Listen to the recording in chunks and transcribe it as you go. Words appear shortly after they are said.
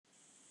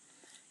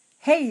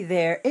Hey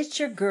there, it's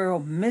your girl,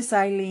 Miss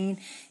Eileen.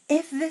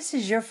 If this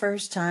is your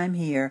first time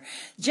here,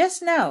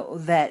 just know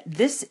that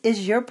this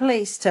is your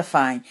place to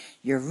find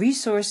your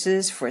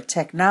resources for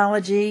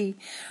technology,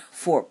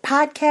 for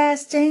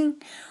podcasting,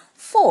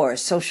 for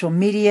social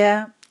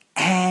media,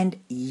 and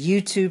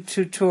YouTube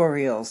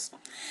tutorials.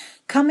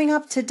 Coming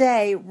up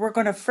today, we're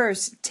going to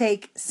first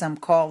take some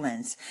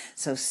call-ins,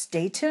 so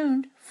stay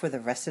tuned for the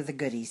rest of the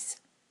goodies.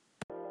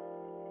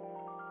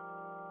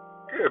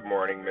 Good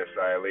morning, Miss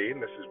Eileen.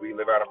 This is We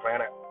Live on a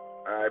Planet.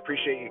 I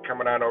appreciate you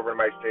coming on over to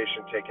my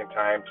station, taking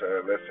time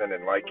to listen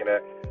and liking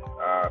it.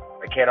 I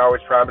can't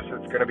always promise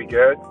it's going to be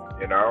good.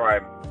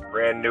 I'm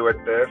brand new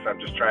at this. I'm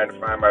just trying to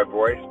find my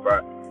voice.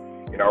 But,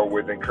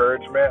 with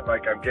encouragement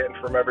like I'm getting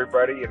from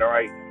everybody,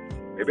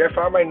 maybe I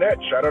found my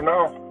niche. I don't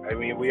know. I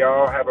mean, we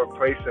all have a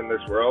place in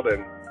this world,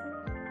 and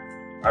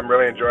I'm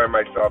really enjoying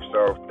myself.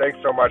 So thanks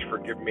so much for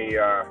giving me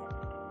a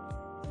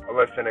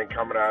listen and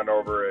coming on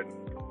over and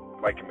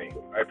liking me.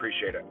 I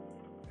appreciate it.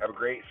 Have a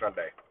great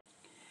Sunday.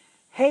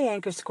 Hey,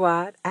 Anchor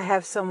Squad. I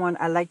have someone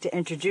I'd like to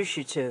introduce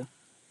you to.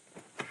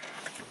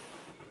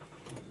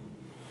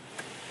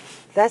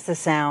 That's the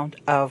sound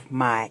of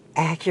my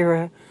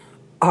Acura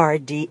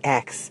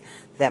RDX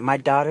that my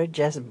daughter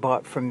just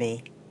bought for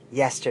me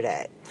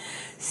yesterday.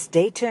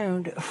 Stay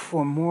tuned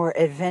for more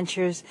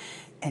adventures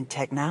in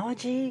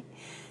technology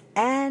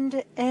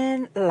and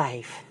in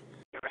life.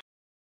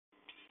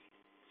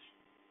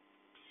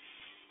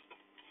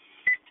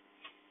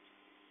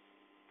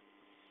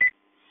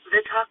 The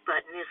talk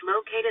button is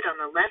located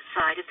on the left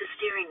side of the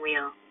steering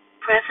wheel.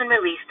 Press and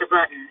release the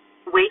button.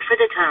 Wait for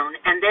the tone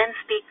and then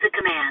speak the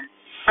command.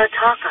 A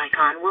talk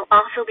icon will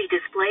also be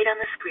displayed on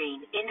the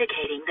screen,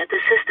 indicating that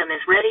the system is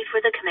ready for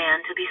the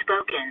command to be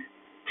spoken.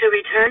 To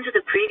return to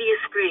the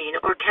previous screen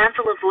or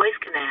cancel a voice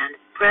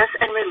command, press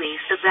and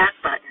release the back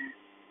button.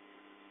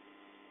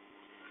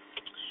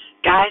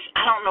 Guys,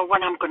 I don't know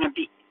what I'm going to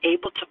be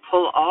able to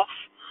pull off.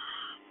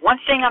 One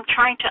thing I'm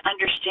trying to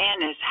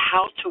understand is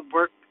how to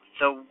work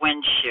the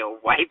windshield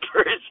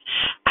wipers.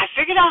 I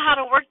figured out how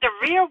to work the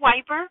rear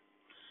wiper,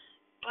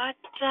 but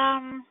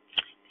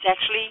it's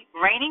actually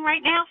raining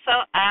right now,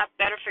 so I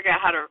better figure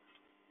out how to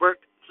work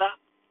the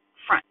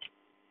front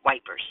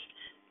wipers.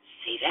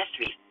 See, that's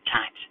 3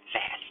 times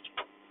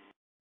fast.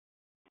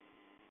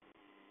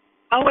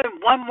 Oh, and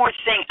one more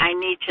thing I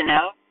need to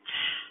know.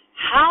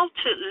 How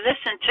to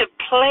listen to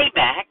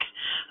playback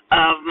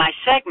of my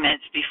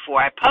segments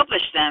before I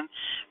publish them.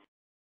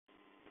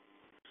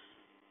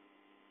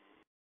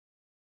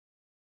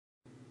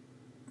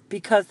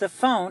 Because the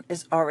phone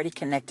is already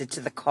connected to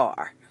the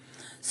car.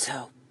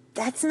 So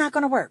that's not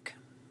going to work.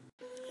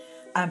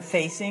 I'm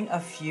facing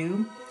a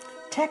few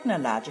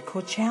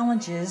technological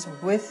challenges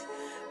with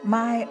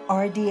my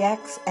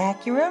RDX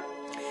Acura.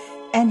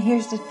 And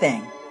here's the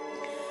thing.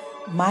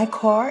 My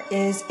car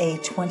is a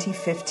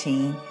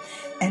 2015,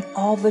 and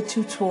all the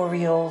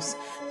tutorials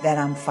that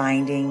I'm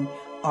finding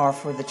are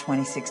for the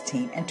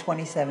 2016 and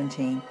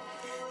 2017.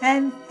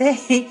 And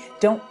they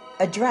don't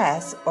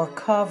address or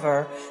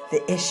cover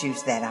the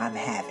issues that I'm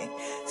having.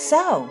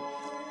 So,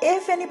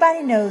 if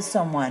anybody knows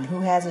someone who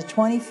has a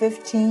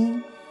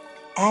 2015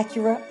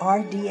 Acura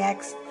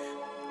RDX,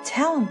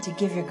 tell them to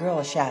give your girl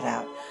a shout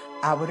out.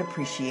 I would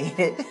appreciate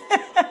it.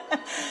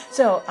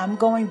 So, I'm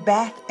going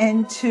back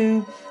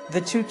into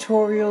the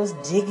tutorials,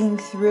 digging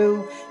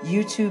through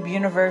YouTube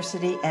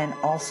University and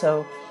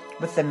also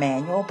with the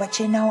manual.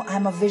 But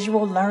I'm a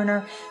visual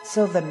learner,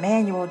 so the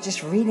manual,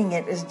 just reading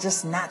it is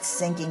just not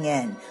sinking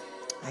in.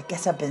 I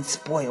guess I've been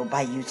spoiled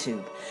by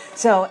YouTube.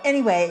 So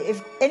anyway,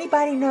 if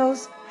anybody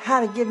knows how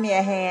to give me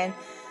a hand,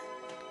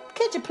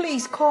 could you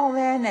please call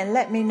in and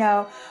let me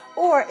know?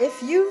 Or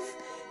if you've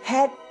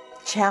had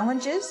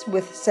challenges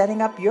with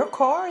setting up your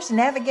car's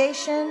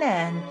navigation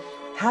and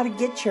how to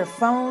get your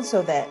phone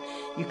so that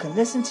you can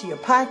listen to your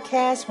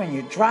podcast when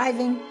you're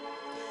driving,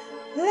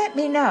 let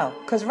me know.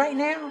 Because right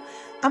now,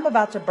 I'm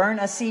about to burn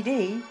a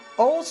CD,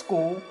 old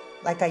school,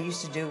 like I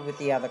used to do with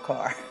the other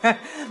car.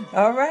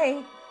 All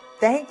right.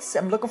 Thanks.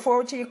 I'm looking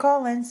forward to your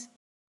call-ins.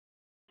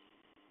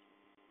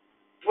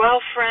 Well,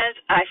 friends,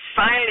 I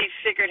finally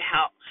figured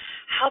out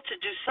how to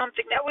do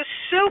something that was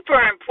super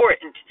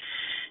important.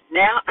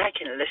 Now I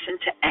can listen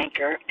to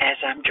Anchor as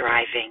I'm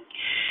driving,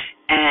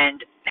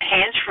 and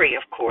hands-free,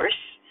 of course,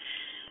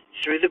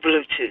 through the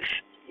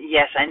Bluetooth.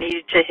 Yes, I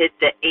needed to hit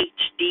the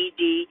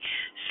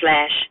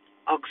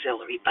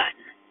HDD/auxiliary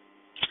button.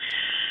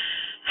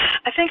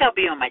 I think I'll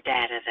be on my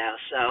data, though,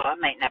 so I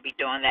might not be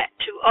doing that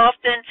too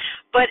often.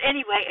 But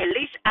anyway, at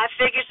least I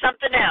figured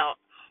something out.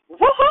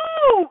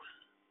 Woohoo!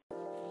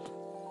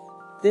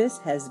 This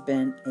has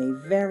been a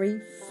very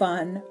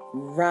fun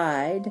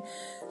ride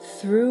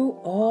through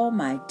all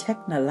my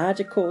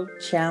technological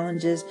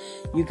challenges.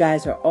 You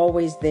guys are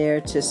always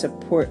there to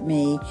support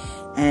me,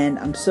 and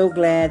I'm so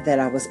glad that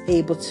I was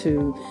able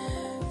to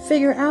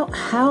figure out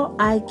how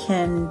I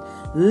can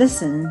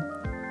listen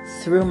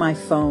through my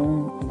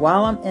phone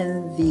while I'm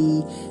in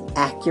the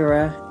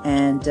Acura.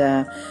 And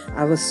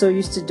I was so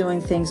used to doing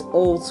things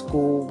old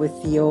school with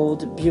the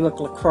old Buick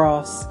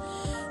LaCrosse.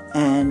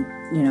 and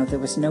there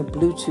was no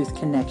Bluetooth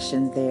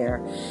connection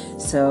there.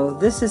 So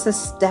this is a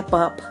step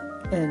up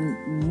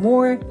in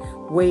more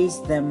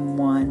ways than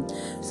one.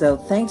 So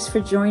thanks for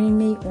joining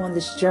me on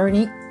this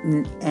journey,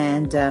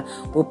 and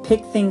we'll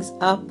pick things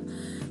up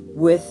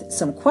with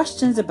some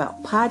questions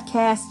about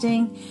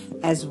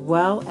podcasting as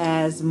well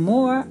as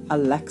more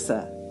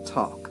Alexa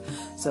talk.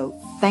 So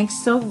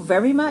thanks so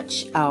very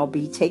much. I'll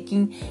be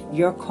taking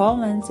your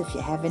call-ins if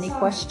you have any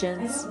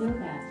questions. I don't know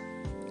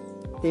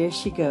that. There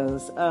she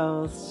goes.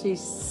 Oh,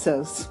 she's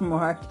so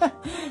smart.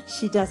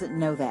 She doesn't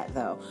know that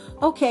though.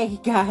 Okay,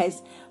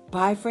 guys,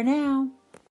 bye for now.